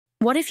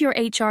What if your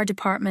HR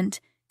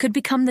department could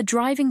become the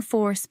driving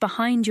force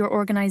behind your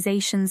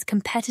organization's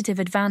competitive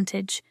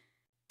advantage?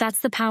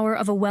 That's the power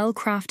of a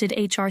well-crafted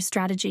HR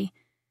strategy.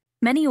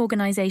 Many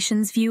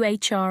organizations view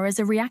HR as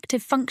a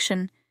reactive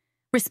function,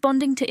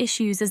 responding to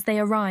issues as they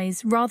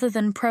arise rather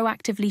than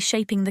proactively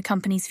shaping the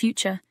company's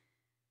future.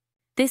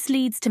 This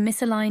leads to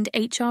misaligned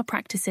HR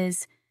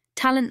practices,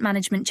 talent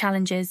management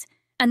challenges,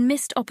 and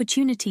missed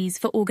opportunities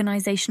for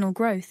organizational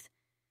growth.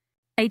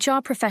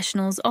 HR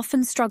professionals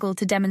often struggle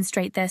to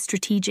demonstrate their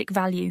strategic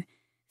value,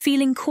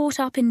 feeling caught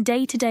up in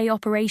day-to-day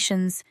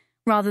operations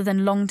rather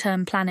than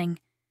long-term planning.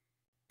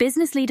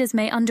 Business leaders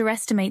may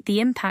underestimate the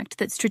impact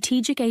that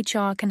strategic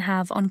HR can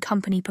have on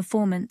company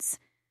performance.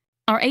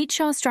 Our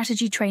HR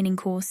strategy training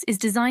course is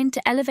designed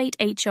to elevate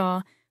HR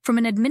from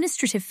an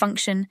administrative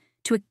function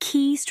to a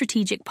key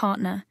strategic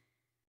partner.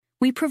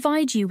 We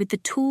provide you with the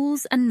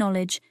tools and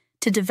knowledge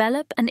to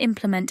develop and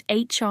implement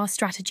HR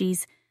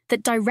strategies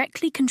that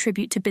directly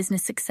contribute to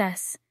business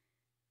success.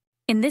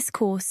 In this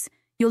course,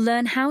 you'll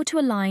learn how to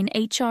align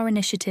HR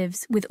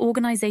initiatives with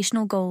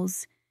organizational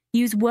goals,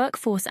 use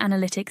workforce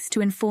analytics to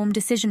inform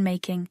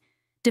decision-making,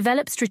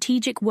 develop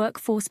strategic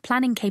workforce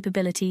planning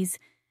capabilities,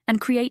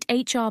 and create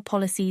HR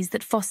policies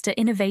that foster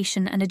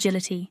innovation and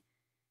agility.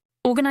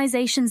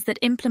 Organizations that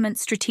implement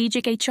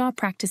strategic HR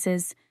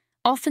practices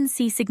often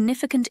see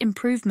significant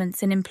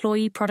improvements in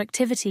employee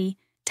productivity,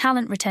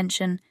 talent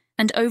retention,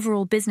 and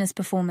overall business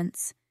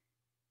performance.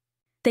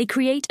 They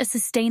create a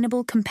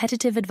sustainable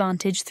competitive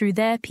advantage through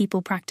their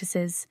people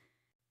practices.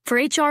 For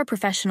HR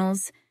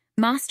professionals,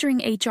 mastering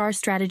HR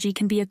strategy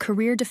can be a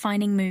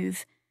career-defining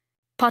move.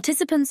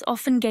 Participants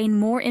often gain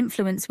more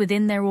influence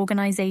within their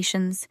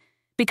organizations,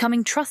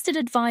 becoming trusted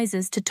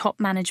advisors to top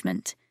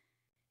management.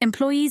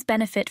 Employees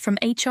benefit from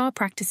HR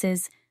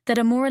practices that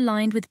are more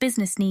aligned with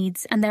business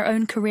needs and their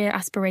own career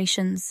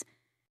aspirations.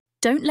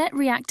 Don't let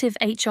reactive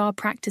HR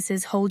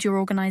practices hold your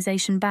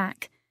organization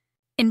back.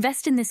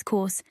 Invest in this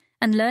course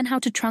and learn how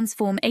to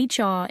transform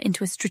HR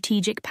into a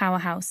strategic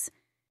powerhouse.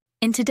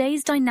 In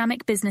today's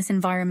dynamic business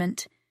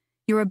environment,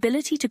 your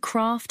ability to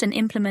craft and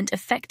implement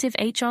effective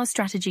HR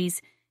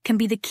strategies can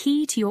be the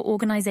key to your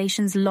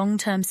organization's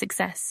long-term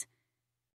success.